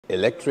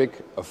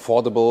electric,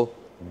 affordable,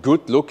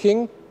 good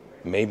looking,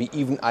 maybe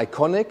even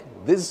iconic.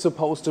 This is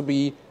supposed to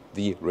be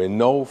the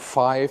Renault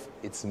 5.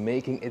 It's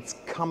making its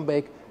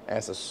comeback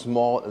as a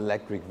small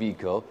electric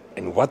vehicle.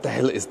 And what the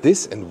hell is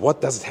this, and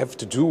what does it have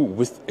to do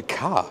with a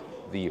car?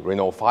 The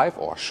Renault 5,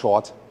 or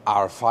short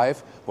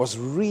R5, was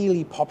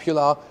really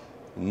popular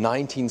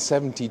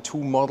 1972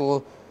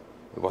 model.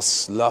 It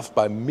was loved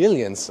by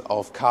millions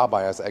of car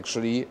buyers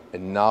actually,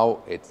 and now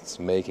it's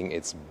making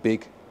its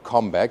big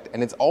comeback.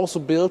 And it's also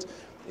built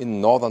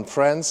in northern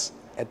France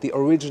at the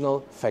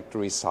original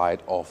factory site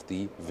of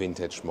the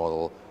vintage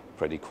model.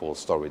 Pretty cool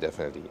story,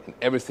 definitely. And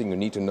everything you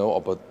need to know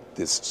about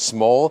this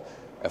small,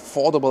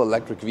 affordable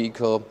electric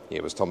vehicle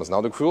here with Thomas and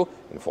Autogefuehl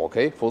in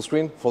 4K, full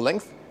screen, full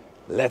length.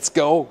 Let's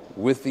go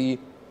with the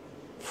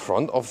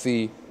front of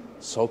the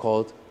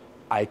so-called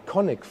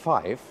Iconic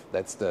 5.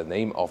 That's the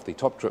name of the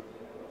top trim.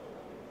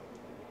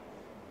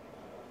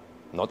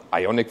 Not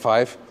Ionic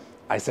 5,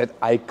 I said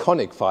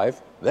Iconic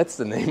 5. That's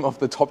the name of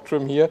the top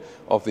trim here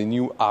of the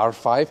new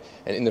R5.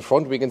 And in the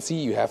front we can see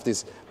you have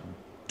this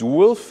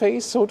dual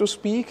face, so to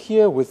speak,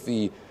 here with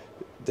the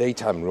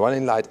daytime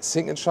running light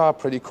signature.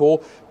 Pretty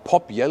cool.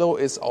 Pop yellow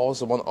is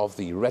also one of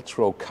the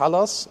retro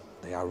colors.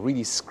 They are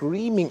really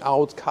screaming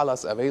out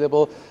colors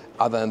available.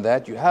 Other than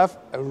that, you have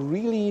a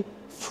really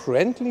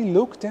friendly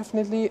look,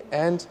 definitely,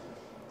 and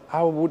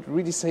I would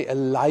really say a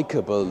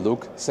likable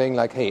look, saying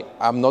like, hey,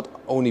 I'm not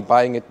only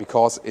buying it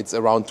because it's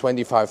around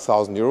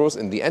 25,000 euros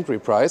in the entry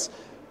price,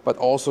 but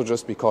also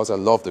just because I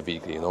love the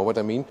vehicle, you know what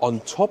I mean? On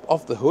top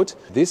of the hood,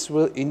 this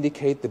will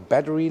indicate the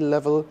battery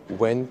level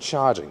when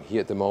charging.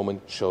 Here at the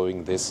moment,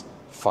 showing this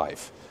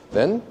 5.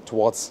 Then,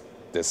 towards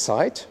the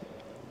side,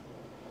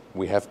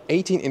 we have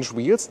 18-inch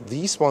wheels.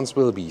 These ones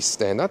will be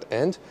standard,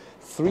 and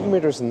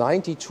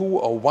 3.92 m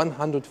or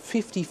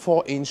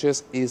 154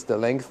 inches is the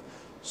length.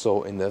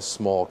 So in the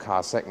small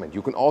car segment.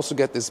 You can also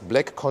get this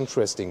black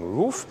contrasting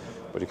roof,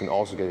 but you can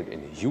also get it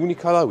in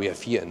unicolor. We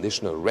have here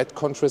additional red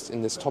contrast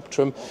in this top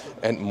trim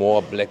and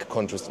more black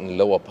contrast in the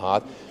lower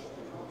part.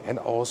 And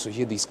also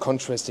here these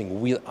contrasting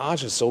wheel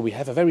arches. So we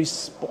have a very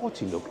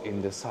sporty look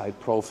in the side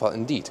profile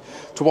indeed.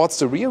 Towards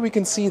the rear we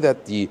can see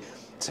that the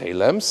tail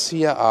lamps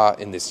here are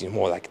in this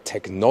more like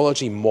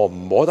technology, more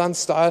modern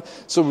style.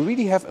 So we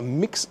really have a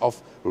mix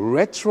of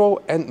retro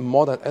and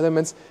modern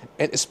elements,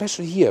 and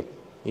especially here,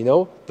 you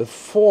know, the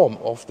form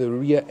of the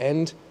rear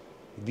end,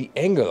 the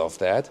angle of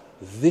that,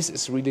 this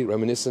is really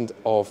reminiscent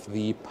of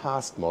the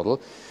past model.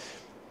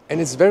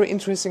 And it's very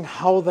interesting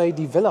how they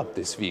develop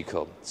this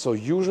vehicle. So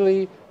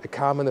usually a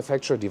car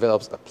manufacturer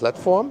develops a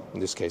platform,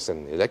 in this case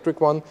an electric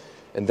one,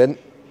 and then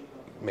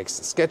makes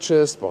the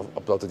sketches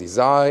about the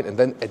design, and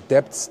then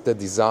adapts the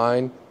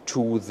design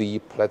to the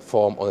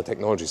platform on the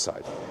technology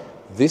side.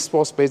 This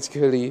was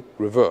basically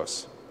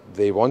reverse.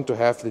 They want to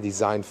have the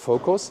design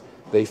focus.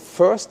 They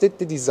first did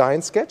the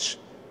design sketch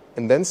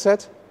and then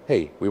said,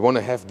 hey, we want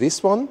to have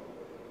this one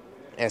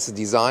as a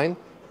design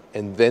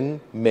and then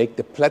make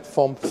the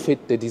platform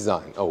fit the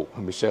design. Oh,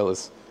 Michelle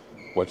is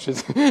watching.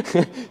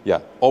 Yeah,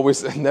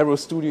 always a narrow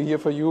studio here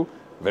for you.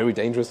 Very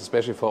dangerous,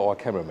 especially for our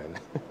cameraman.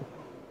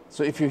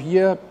 So if you're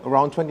here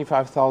around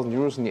 25,000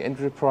 euros in the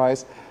entry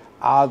price,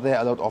 are there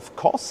a lot of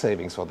cost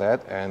savings for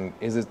that? And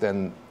is it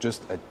then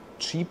just a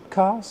cheap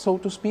car, so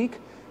to speak?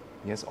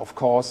 Yes, of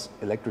course,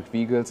 electric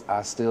vehicles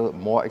are still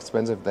more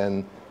expensive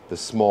than the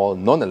small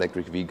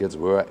non-electric vehicles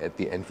were at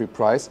the entry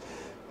price.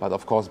 But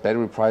of course,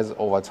 battery prices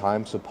over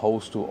time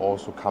supposed to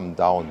also come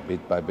down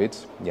bit by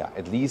bit. Yeah,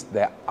 at least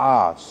there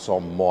are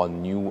some more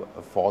new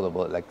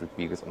affordable electric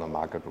vehicles on the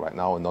market right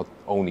now, and not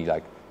only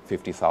like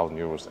 50,000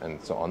 euros and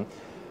so on.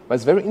 But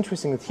it's very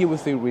interesting that here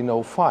with the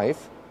Renault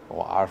 5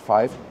 or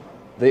R5,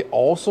 they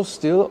also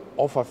still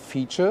offer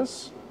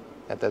features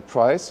at that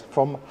price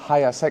from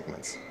higher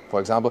segments. For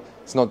example,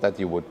 it's not that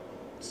you would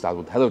start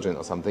with halogen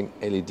or something.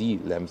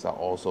 LED lamps are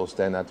also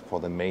standard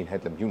for the main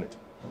headlamp unit.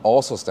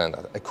 Also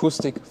standard,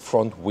 acoustic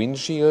front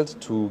windshield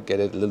to get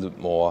it a little bit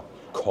more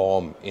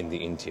calm in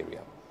the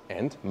interior.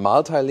 And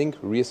multi-link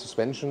rear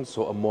suspension,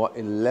 so a more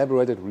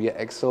elaborated rear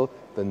axle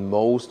than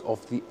most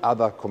of the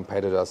other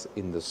competitors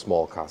in the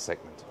small car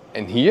segment.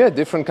 And here,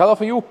 different color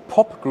for you.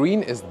 Pop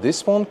green is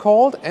this one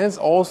called, and it's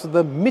also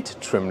the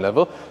mid-trim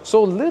level.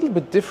 So a little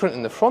bit different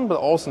in the front, but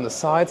also in the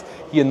sides.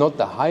 Here, not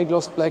the high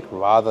gloss black,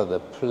 rather the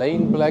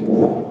plain black.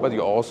 But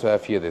you also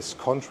have here this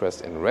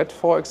contrast in red,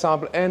 for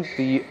example, and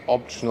the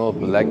optional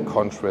black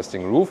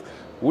contrasting roof.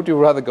 Would you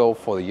rather go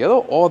for the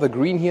yellow or the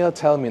green here?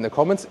 Tell me in the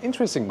comments.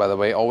 Interesting, by the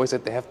way, always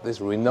that they have this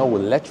Renault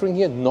lettering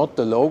here, not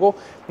the logo.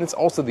 And it's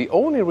also the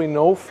only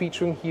Renault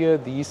featuring here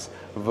these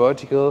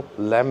vertical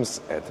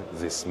lamps at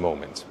this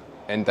moment.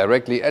 And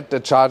directly at the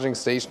charging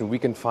station we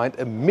can find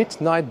a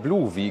midnight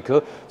blue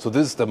vehicle. So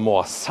this is the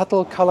more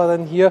subtle color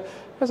than here.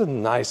 Has a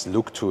nice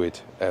look to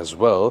it as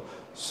well.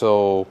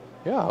 So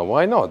yeah,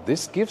 why not?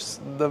 This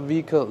gives the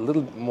vehicle a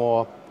little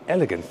more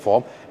elegant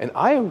form. And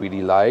I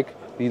really like,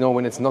 you know,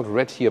 when it's not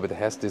red here, but it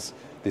has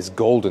this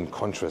golden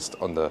contrast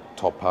on the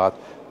top part.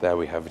 There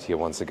we have it here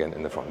once again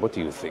in the front. What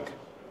do you think?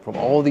 From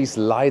all these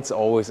lights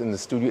always in the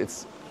studio,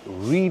 it's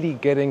really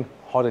getting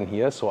hot in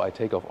here, so I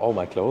take off all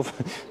my clothes,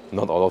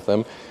 not all of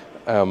them.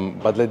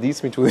 But that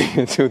leads me to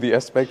the, to the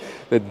aspect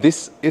that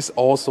this is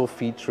also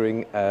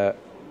featuring,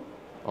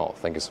 oh,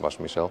 thank you so much,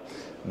 Michelle.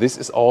 This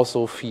is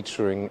also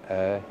featuring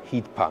a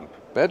heat pump.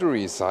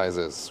 Battery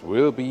sizes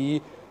will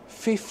be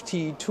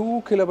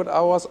 52 kilowatt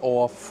hours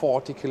or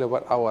 40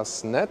 kilowatt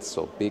hours net,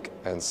 so big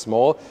and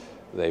small.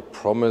 They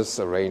promise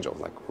a range of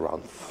like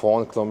around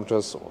 400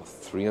 kilometers or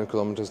 300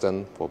 kilometers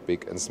then for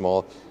big and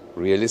small.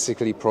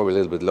 Realistically, probably a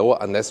little bit lower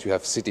unless you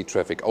have city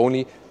traffic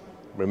only.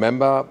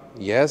 Remember,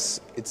 yes,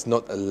 it's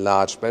not a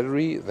large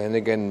battery, then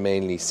again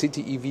mainly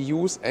city EV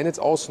use, and it's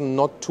also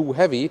not too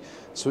heavy.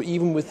 So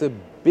even with a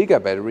bigger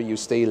battery, you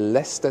stay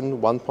less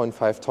than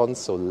 1.5 tons,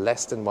 so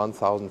less than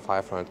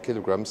 1,500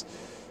 kilograms,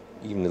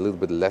 even a little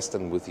bit less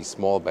than with the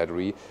small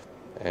battery.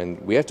 And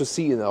we have to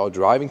see in our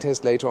driving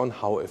test later on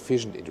how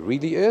efficient it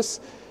really is.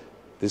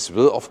 This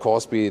will of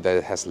course be that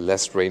it has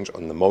less range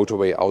on the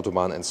motorway,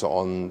 autobahn and so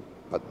on,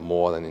 but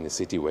more than in the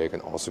city where you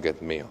can also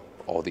get more,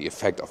 or the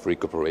effect of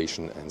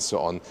recuperation and so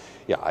on.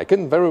 Yeah, I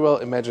can very well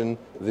imagine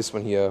this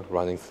one here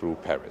running through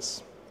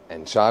Paris.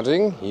 And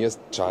charging, here's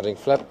charging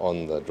flap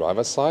on the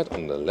driver's side,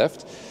 on the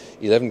left.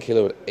 11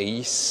 kilowatt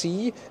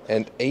AC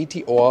and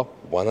 80 or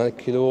 100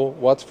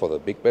 kilowatt for the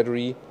big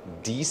battery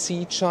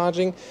DC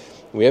charging.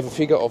 We have a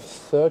figure of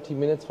 30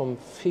 minutes from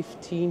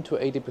 15 to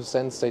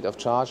 80% state of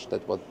charge.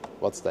 That's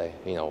what's they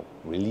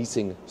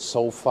releasing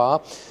so far.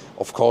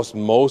 Of course,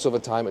 most of the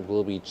time it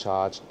will be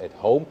charged at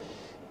home.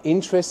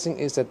 Interesting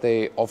is that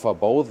they offer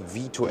both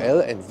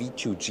V2L and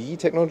V2G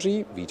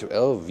technology.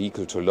 V2L,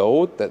 vehicle to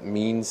load. That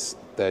means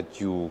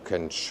that you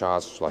can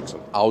charge like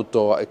some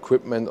outdoor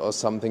equipment or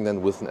something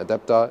then with an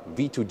adapter.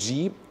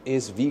 V2G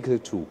is vehicle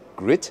to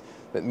grid.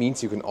 That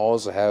means you can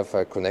also have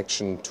a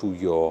connection to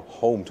your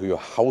home, to your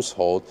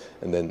household,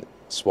 and then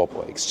swap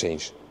or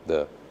exchange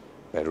the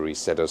battery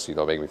status,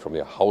 maybe from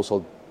your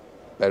household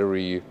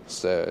battery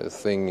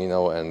thing,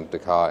 and the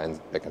car,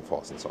 and back and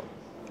forth and so on.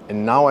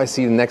 And now I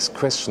see the next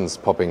questions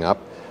popping up.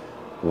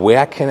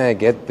 Where can I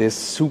get this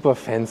super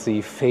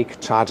fancy fake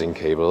charging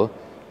cable?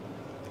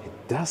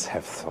 It does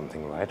have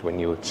something, right? When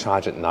you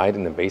charge at night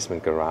in the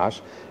basement garage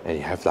and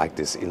you have like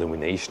this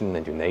illumination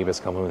and your neighbors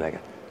come home,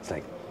 it's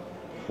like,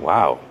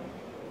 wow,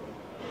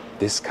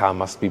 this car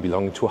must be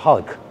belonging to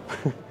Hulk.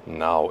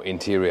 Now,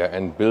 interior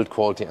and build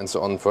quality and so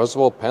on. First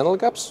of all, panel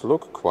gaps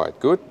look quite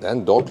good.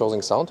 Then door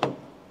closing sound,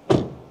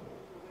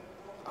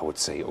 I would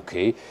say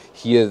okay.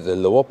 Here the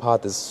lower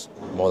part is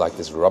more like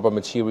this rubber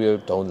material.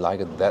 Don't like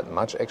it that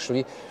much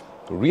actually.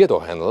 Rear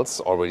door handles,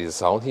 already the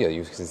sound here,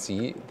 you can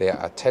see they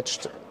are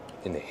attached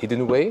in a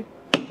hidden way.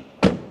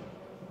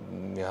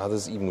 Yeah,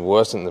 this is even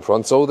worse than in the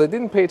front. So they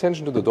didn't pay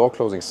attention to the door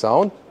closing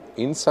sound.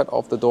 Inside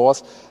of the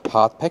doors,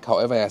 hard pack,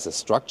 however, has a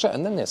structure,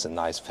 and then there's a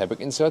nice fabric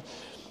insert.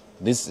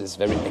 This is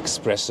very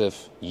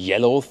expressive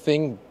yellow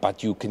thing,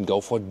 but you can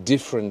go for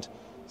different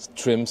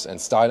trims and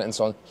style and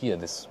so on. Here,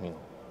 this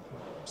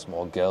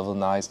small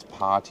galvanized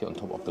part here on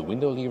top of the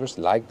window levers,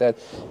 like that.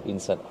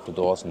 Inside of the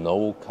doors,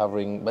 no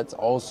covering, but it's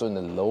also in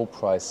the low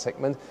price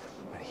segment.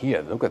 But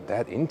here, look at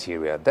that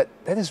interior. That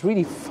is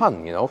really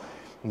fun, It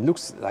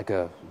looks like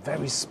a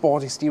very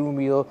sporty steering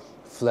wheel,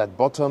 flat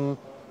bottom.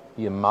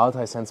 Here,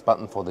 multi-sense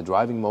button for the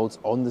driving modes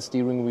on the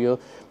steering wheel.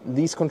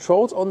 These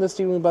controls on the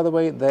steering wheel, by the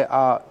way, they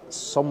are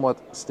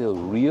somewhat still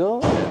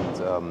real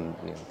and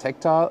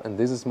tactile. And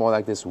this is more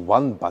like this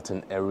one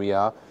button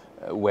area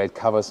where it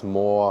covers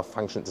more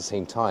function at the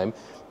same time.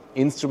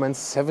 Instruments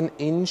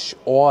 7-inch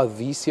or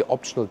these here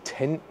optional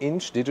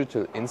 10-inch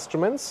digital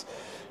instruments.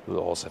 We'll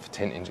also have a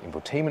 10-inch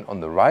infotainment on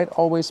the right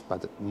always,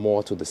 but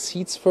more to the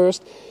seats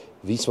first.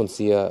 These ones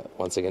here,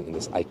 once again, in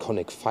this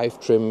iconic 5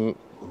 trim.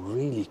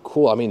 Really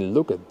cool. I mean,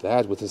 look at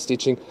that with the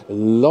stitching. A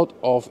lot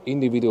of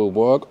individual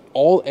work,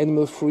 all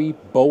animal free,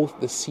 both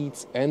the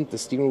seats and the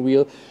steering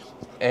wheel.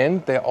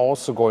 And they're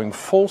also going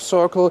full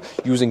circle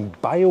using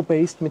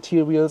bio-based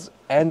materials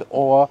and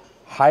or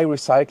high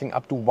recycling,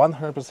 up to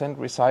 100%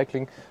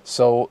 recycling.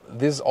 So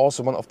this is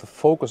also one of the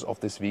focus of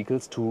these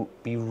vehicles, to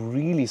be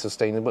really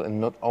sustainable and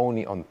not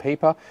only on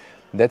paper.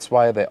 That's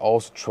why they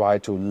also try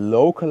to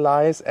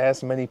localize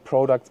as many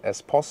products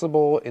as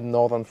possible in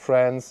northern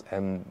France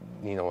and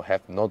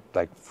have not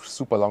like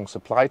super long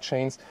supply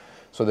chains.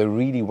 So they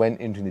really went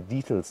into the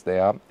details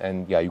there,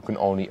 and yeah, you can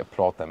only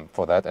applaud them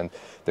for that. And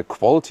the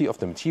quality of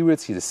the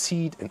materials here, the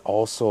seat and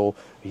also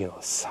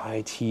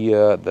side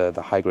here,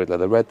 the high grade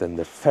leatherette and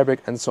the fabric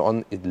and so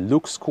on, it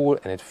looks cool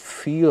and it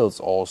feels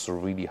also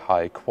really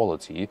high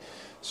quality.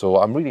 So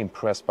I'm really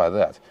impressed by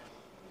that.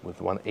 With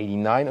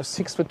 189 or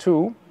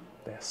 6'2",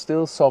 there's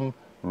still some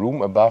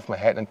room above my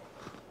head, and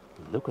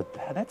look at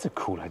that. That's a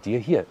cool idea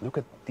here. Look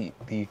at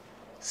the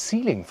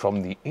ceiling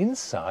from the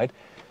inside.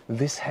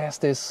 This has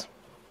this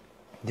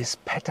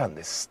pattern,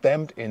 this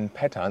stamped in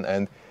pattern,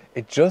 and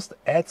it just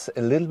adds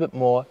a little bit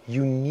more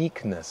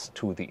uniqueness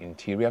to the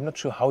interior. I'm not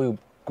sure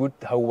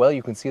how well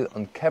you can see it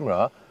on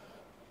camera,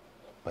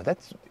 but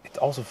it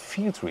also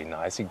feels really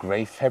nice. The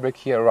gray fabric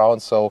here around.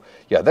 So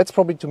yeah, that's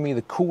probably to me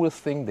the coolest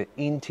thing, the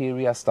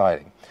interior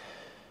styling.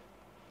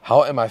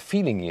 How am I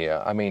feeling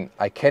here? I mean,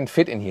 I can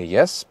fit in here,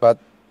 yes, but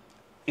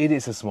it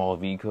is a small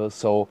vehicle,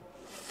 so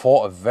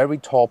for a very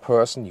tall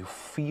person, you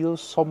feel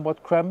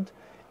somewhat cramped.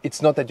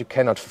 It's not that you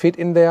cannot fit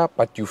in there,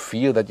 but you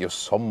feel that you're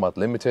somewhat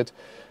limited.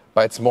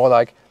 But it's more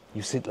like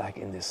you sit like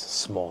in this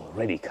small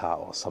rally car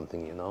or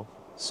something, you know.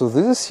 So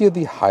this is here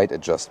the height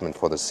adjustment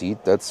for the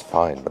seat, that's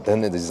fine. But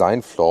then the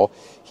design flaw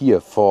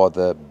here for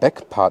the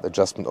back part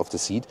adjustment of the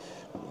seat.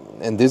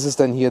 And this is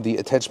then here the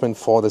attachment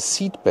for the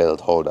seat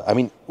belt holder. I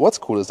mean, what's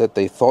cool is that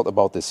they thought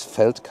about this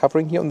felt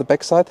covering here on the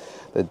back side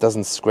that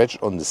doesn't scratch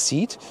on the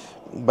seat.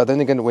 But then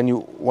again, when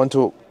you want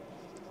to,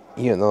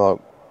 you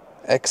know,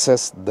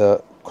 access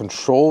the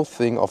control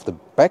thing of the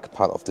back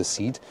part of the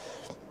seat,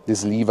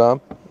 this lever,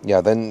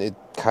 yeah, then it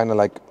kind of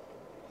like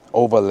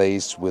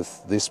overlays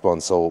with this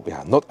one. So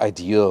yeah, not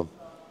ideal.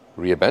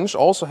 Rear bench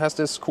also has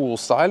this cool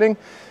styling.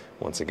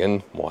 Once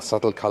again, more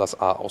subtle colors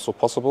are also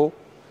possible.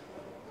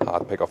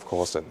 Hardpack, of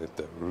course, and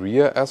the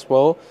rear as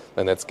well.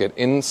 Then let's get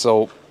in.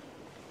 So,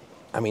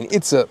 I mean,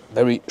 it's a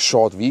very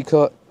short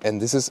vehicle,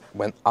 and this is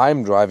when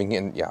I'm driving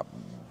in. Yeah,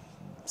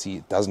 see,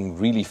 it doesn't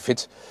really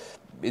fit.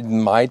 It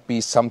might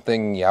be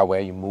something, yeah, where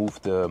you move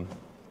the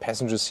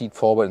passenger seat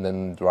forward and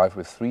then drive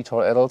with 3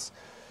 tall adults.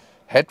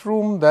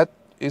 Headroom, that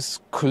is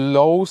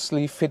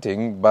closely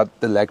fitting, but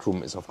the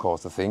legroom is, of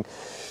course, the thing.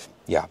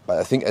 Yeah, but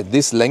I think at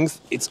this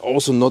length, it's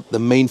also not the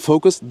main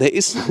focus. There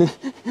is,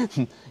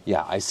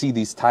 yeah, I see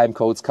these time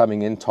codes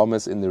coming in.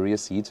 Thomas in the rear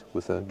seat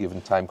with a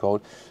given time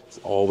code. It's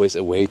always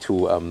a way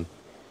to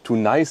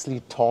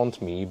nicely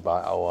taunt me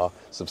by our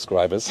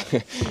subscribers.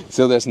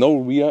 So there's no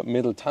rear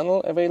middle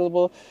tunnel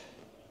available.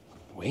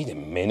 Wait a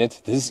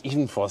minute, this is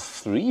even for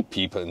 3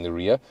 people in the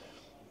rear.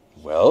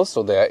 Well,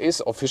 so there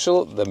is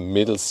official the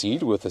middle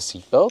seat with a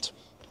seat belt.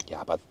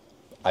 Yeah, but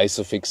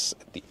Isofix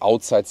the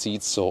outside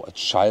seats, so a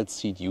child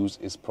seat use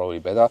is probably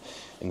better.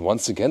 And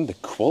once again, the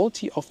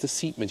quality of the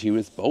seat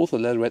materials, both the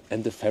leatherette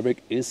and the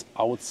fabric, is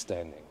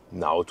outstanding.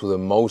 Now to the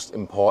most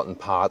important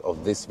part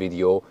of this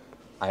video.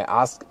 I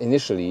asked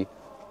initially,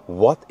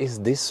 what is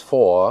this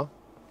for?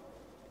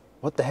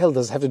 What the hell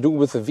does it have to do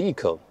with the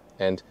vehicle?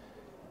 And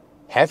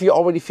have you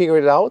already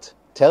figured it out?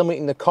 Tell me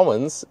in the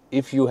comments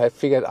if you have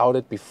figured out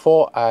it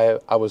before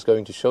I was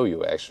going to show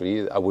you.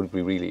 Actually, I would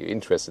be really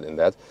interested in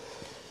that.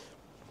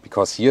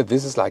 Because here,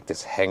 this is like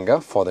this hanger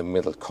for the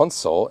middle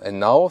console. And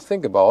now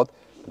think about,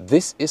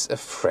 this is a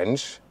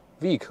French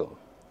vehicle.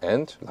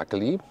 And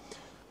luckily,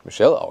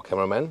 Michel, our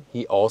cameraman,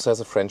 he also has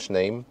a French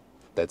name.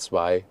 That's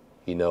why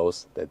he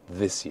knows that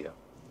this here,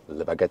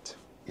 Le Baguette,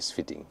 is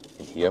fitting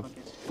in here.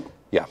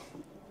 Yeah,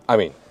 I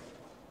mean,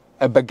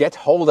 a baguette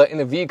holder in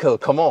a vehicle,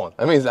 come on.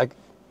 I mean, it's like,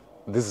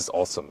 this is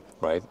awesome,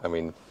 right? I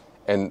mean,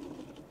 and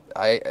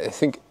I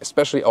think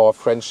especially our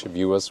French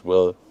viewers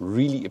will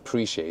really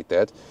appreciate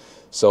that.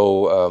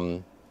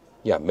 So,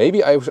 yeah,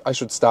 maybe I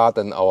should start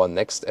then our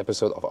next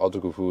episode of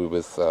Autogefuehl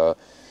with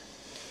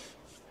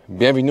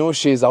Bienvenue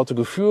chez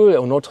Autogefuehl,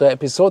 un autre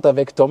épisode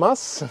avec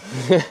Thomas.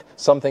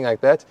 Something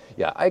like that.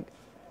 Yeah,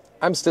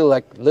 I'm still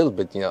like a little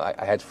bit, you know,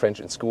 I had French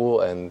in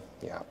school, and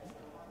yeah,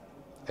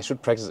 I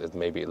should practice it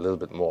maybe a little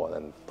bit more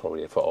than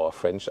probably for our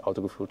French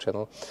Autogefuehl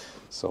channel.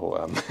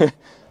 So,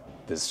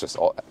 this is just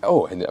all.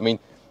 Oh, and I mean,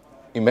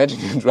 imagine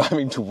you're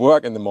driving to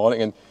work in the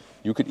morning, and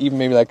you could even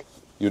maybe like,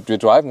 you're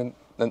driving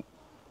and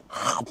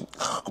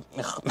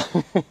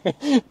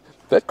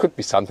that could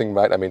be something,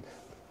 right? I mean,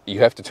 you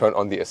have to turn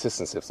on the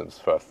assistance systems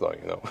first, though,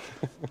 you know.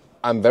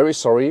 I'm very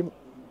sorry,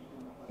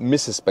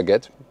 Mrs.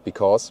 Baguette,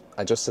 because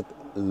I just said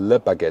Le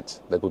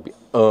Baguette. That would be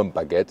un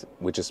baguette,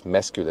 which is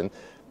masculine.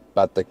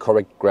 But the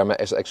correct grammar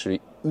is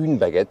actually une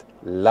baguette,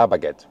 la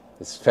baguette.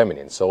 It's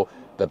feminine. So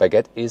the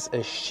baguette is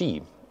a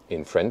she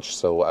in French.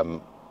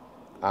 So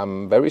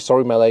I'm very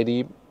sorry, my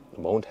lady. It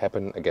won't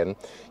happen again.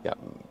 Yeah,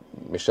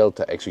 Michel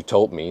actually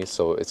told me,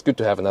 so it's good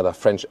to have another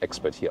French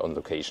expert here on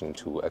location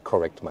to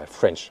correct my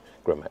French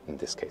grammar in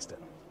this case then.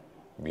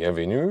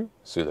 Bienvenue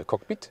sur le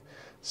cockpit.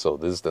 So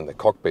this is then the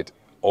cockpit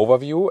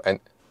overview, and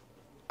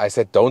I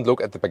said don't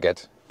look at the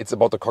baguette. It's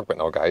about the cockpit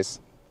now,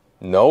 guys.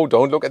 No,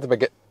 don't look at the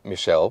baguette,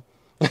 Michel.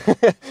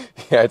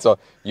 Yeah, it's all,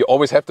 you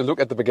always have to look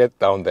at the baguette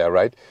down there,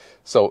 right?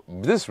 So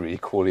this is really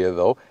cool here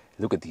though.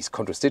 Look at these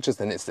contour stitches,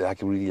 then it's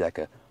like really like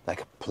a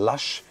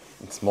plush.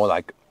 It's more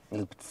like a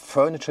little bit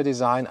furniture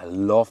design. I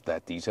love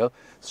that detail.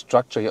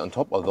 Structure here on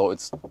top, although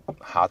it's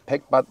hard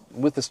packed, but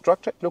with the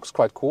structure it looks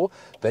quite cool.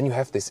 Then you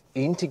have this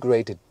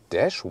integrated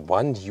dash,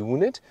 one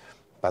unit,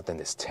 but then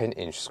this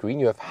 10-inch screen.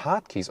 You have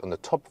hard keys on the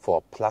top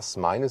for plus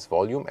minus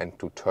volume and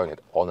to turn it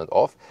on and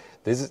off.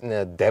 This is in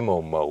a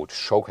demo mode,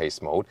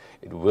 showcase mode.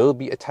 It will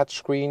be a touch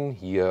screen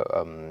here,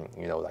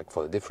 you know, like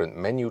for the different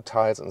menu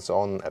tiles and so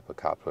on, Apple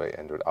CarPlay,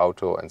 Android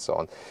Auto and so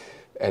on.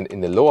 And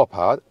in the lower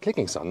part,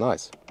 clicking sound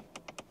nice.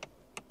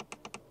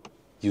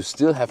 You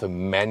still have a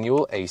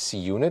manual AC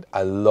unit.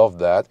 I love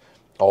that.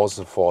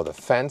 Also for the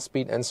fan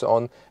speed and so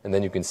on. And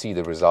then you can see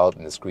the result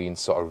in the screen.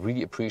 So I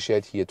really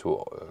appreciate here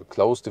to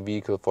close the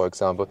vehicle, for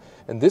example.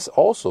 And this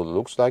also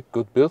looks like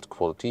good build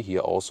quality here,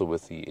 also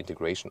with the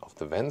integration of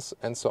the vents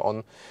and so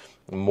on.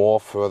 More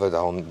further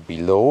down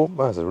below,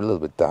 well, it's a little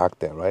bit dark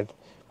there, right?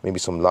 maybe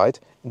some light.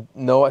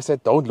 No, I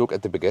said don't look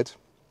at the baguette.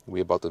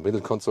 We're about the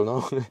middle console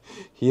now.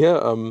 Here,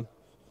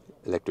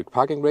 electric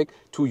parking brake,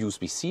 2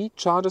 USB-C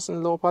chargers in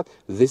the lower part.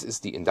 This is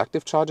the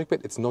inductive charging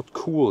bit. It's not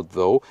cooled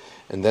though.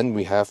 And then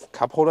we have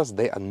cup holders.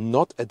 They are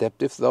not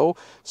adaptive though.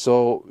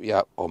 So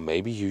yeah, or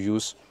maybe you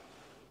use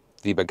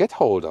the baguette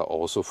holder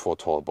also for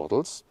tall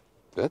bottles.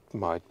 That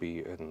might be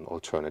an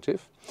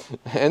alternative.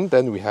 And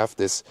then we have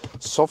this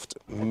soft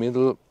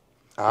middle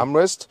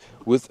armrest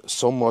with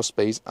some more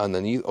space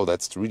underneath. Oh,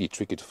 that's really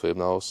tricky to film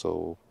now.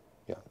 So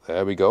yeah,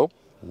 there we go.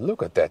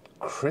 Look at that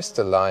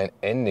crystalline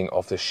ending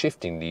of the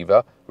shifting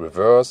lever,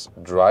 reverse,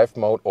 drive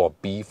mode, or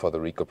B for the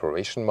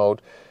recuperation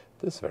mode.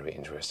 This is very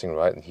interesting,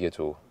 right? And here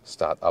to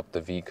start up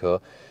the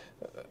vehicle.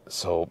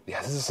 So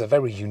yeah, this is a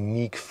very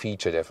unique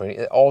feature,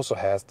 definitely. It also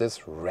has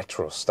this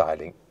retro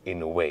styling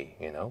in a way,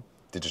 you know.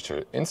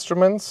 Digital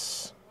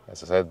instruments,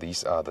 as I said,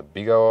 these are the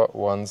bigger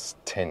ones,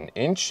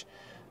 10-inch.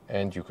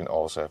 And you can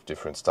also have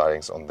different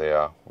stylings on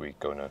there. We're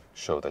going to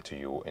show that to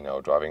you in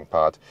our driving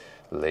part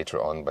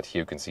later on. But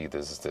here you can see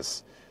this is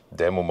this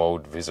demo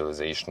mode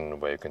visualization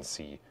where you can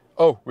see,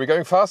 oh, we're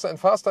going faster and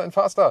faster and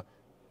faster.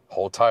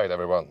 Hold tight,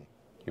 everyone.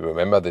 You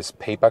remember this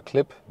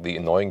paperclip, the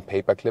annoying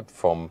paperclip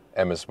from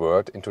MS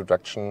Word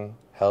introduction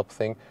help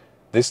thing?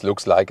 This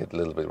looks like it a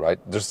little bit, right?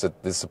 Just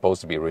that this is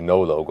supposed to be a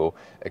Renault logo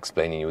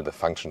explaining you the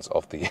functions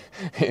of the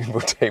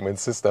infotainment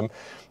system.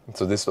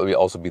 So this will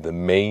also be the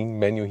main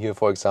menu here,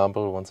 for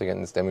example, once again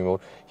in this demo mode.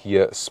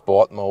 Here,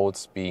 sport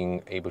modes,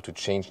 being able to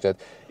change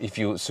that. If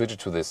you switch it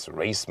to this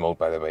race mode,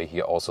 by the way,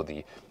 here also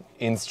the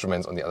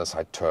instruments on the other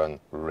side turn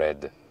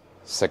red.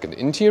 Second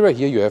interior,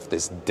 here you have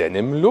this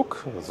denim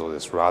look, so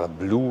this rather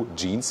blue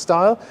jean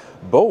style,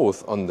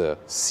 both on the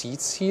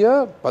seats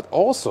here, but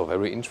also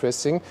very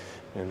interesting.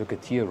 You look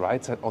at here,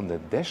 right side on the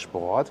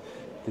dashboard.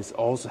 This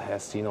also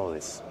has, you know,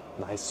 this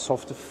nice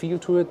soft feel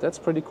to it. That's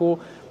pretty cool.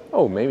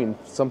 Oh, maybe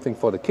something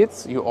for the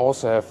kids. You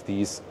also have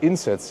these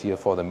insets here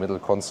for the middle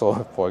console,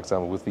 for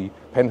example, with the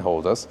pen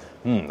holders.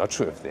 Not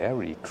sure if they're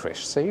really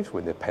crash safe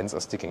when the pens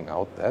are sticking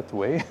out that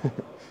way.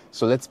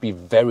 So let's be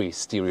very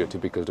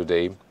stereotypical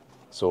today.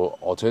 So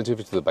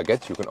alternatively to the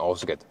baguette, you can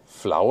also get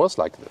flowers,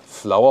 like the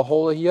flower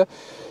holder here.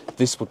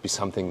 This would be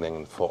something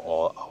then for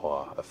all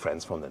our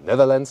friends from the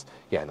Netherlands.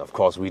 Yeah, and of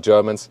course we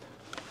Germans,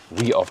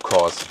 we of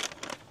course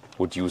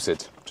would use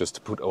it just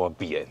to put our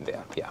beer in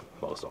there. Yeah,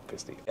 most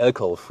obviously.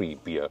 Alcohol-free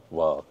beer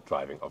while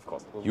driving, of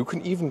course. You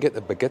can even get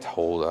a baguette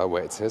holder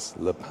where it says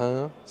Le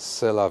pain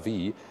c'est la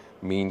vie,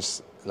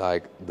 means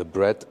like the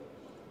bread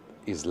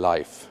is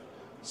life.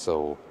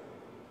 So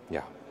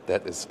yeah,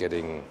 that is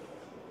getting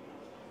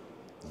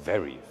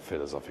very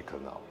philosophical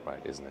now, right,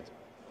 isn't it?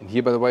 And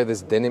here, by the way,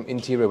 this denim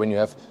interior, when you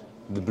have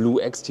the blue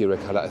exterior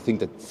color, I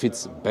think that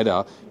fits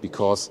better,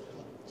 because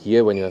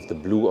here when you have the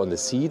blue on the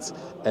seats,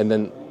 and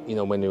then, you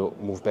know, when you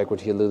move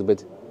backward here a little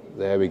bit,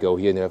 there we go,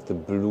 here and you have the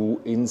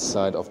blue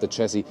inside of the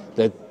chassis,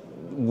 that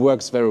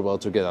works very well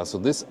together. So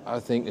this, I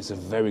think, is a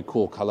very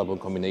cool color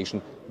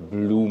combination.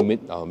 Blue,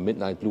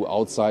 midnight blue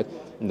outside,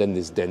 and then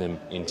this denim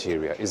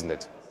interior, isn't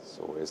it?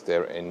 So is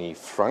there any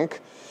Frunk?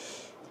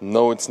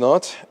 No, it's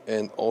not,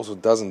 and also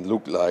doesn't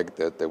look like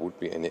that there would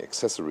be any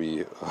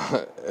accessory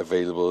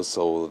available,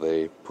 so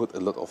they put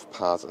a lot of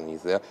parts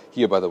underneath there.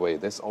 Here, by the way,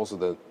 there's also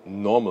the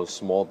normal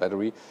small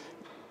battery.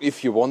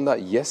 If you wonder,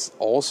 yes,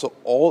 also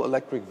all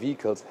electric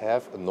vehicles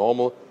have a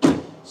normal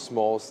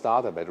small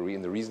starter battery,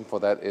 and the reason for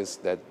that is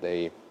that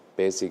they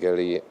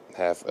basically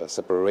have a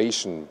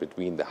separation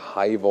between the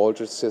high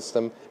voltage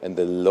system and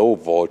the low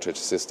voltage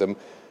system.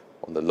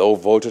 On the low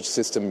voltage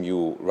system,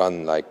 you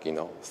run, like, you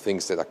know,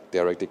 things that are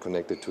directly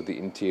connected to the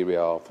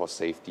interior for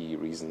safety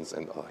reasons,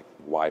 and like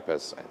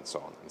wipers and so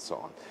on and so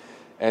on.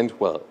 And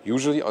well,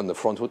 usually on the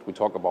front hood we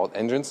talk about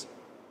engines.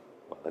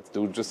 Well, let's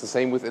do just the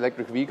same with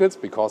electric vehicles,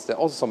 because there are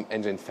also some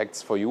engine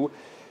facts for you.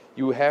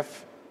 You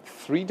have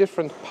 3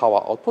 different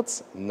power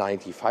outputs: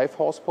 95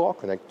 horsepower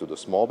connected to the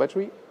small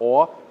battery,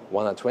 or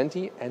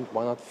 120 and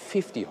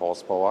 150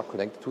 horsepower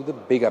connected to the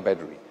bigger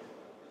battery.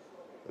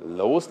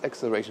 Lowest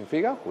acceleration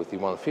figure with the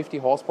 150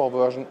 horsepower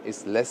version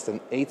is less than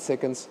 8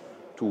 seconds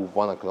to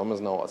 100 kilometers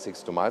an hour or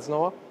 62 miles an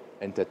hour.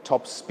 And the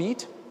top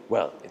speed,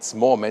 well, it's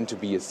more meant to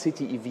be a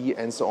city EV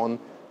and so on.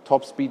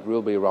 Top speed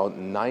will be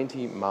around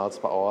 90 miles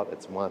per hour.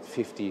 That's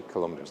 150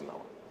 kilometers an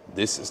hour.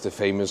 This is the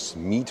famous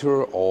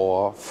meter,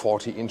 or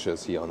 40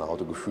 inches here on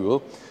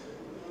Autogefuehl.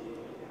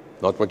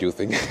 Not what you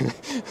think.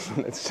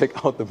 Let's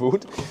check out the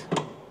boot.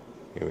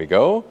 Here we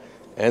go.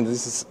 And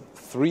this is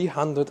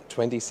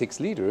 326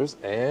 liters,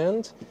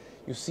 and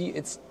you see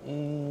it's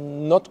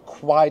not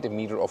quite a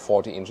meter or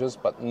 40 inches,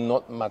 but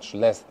not much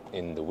less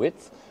in the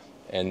width.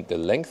 And the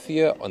length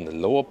here on the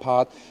lower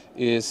part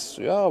is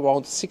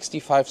around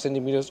 65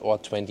 centimeters or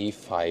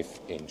 25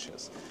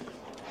 inches.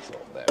 So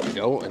there we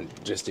go. And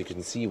just you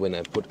can see when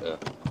I put a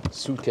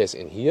suitcase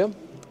in here,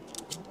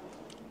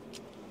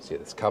 see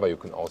this cover you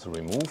can also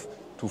remove.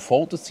 To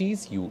fold the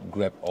seats, you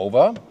grab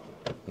over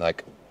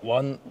like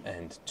 1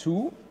 and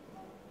 2.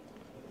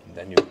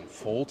 Then you can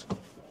fold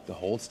the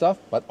whole stuff,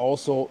 but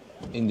also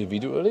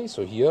individually.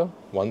 So here,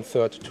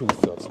 1/3,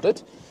 2/3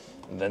 split.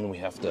 Then we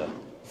have the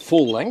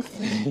full length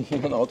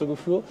on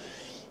Autogefuehl.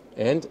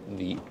 And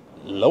the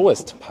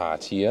lowest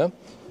part here,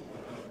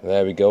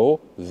 there we go.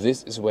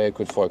 This is where you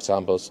could, for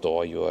example,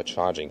 store your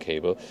charging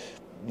cable.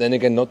 Then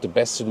again, not the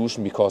best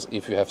solution, because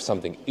if you have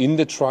something in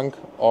the trunk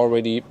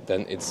already,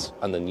 then it's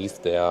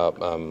underneath there.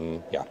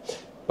 Yeah.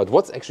 But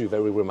what's actually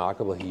very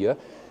remarkable here,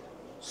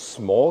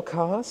 small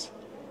cars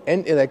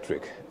and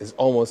electric is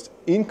almost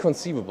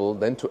inconceivable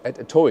then to add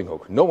a towing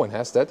hook. No one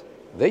has that.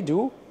 They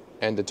do,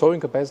 and the towing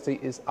capacity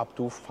is up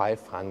to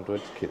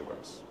 500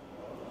 kilograms.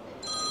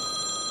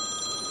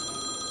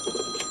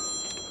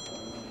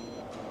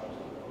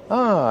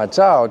 Ah,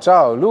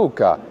 ciao,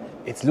 Luca.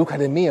 It's Luca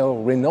De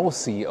Meo, Renault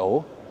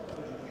CEO.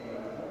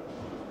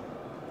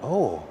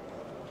 Oh,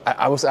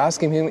 I was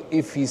asking him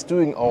if he's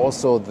doing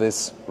also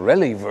this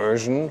rally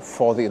version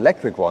for the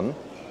electric one.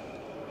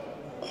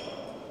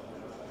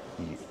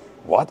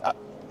 What?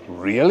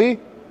 Really?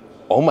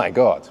 Oh my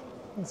God,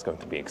 it's going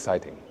to be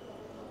exciting.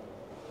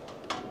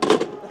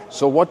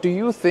 So what do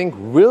you think?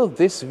 Will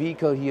this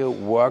vehicle here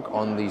work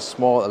on the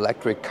small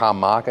electric car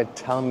market?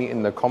 Tell me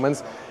in the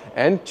comments.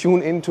 And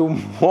tune into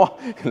more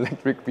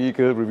electric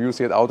vehicle reviews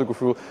here at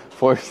Autogefuehl.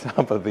 For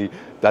example, the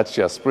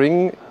Dacia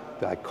Spring,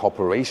 the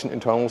Corporation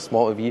internal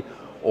small EV,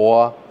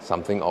 or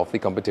something of the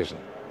competition.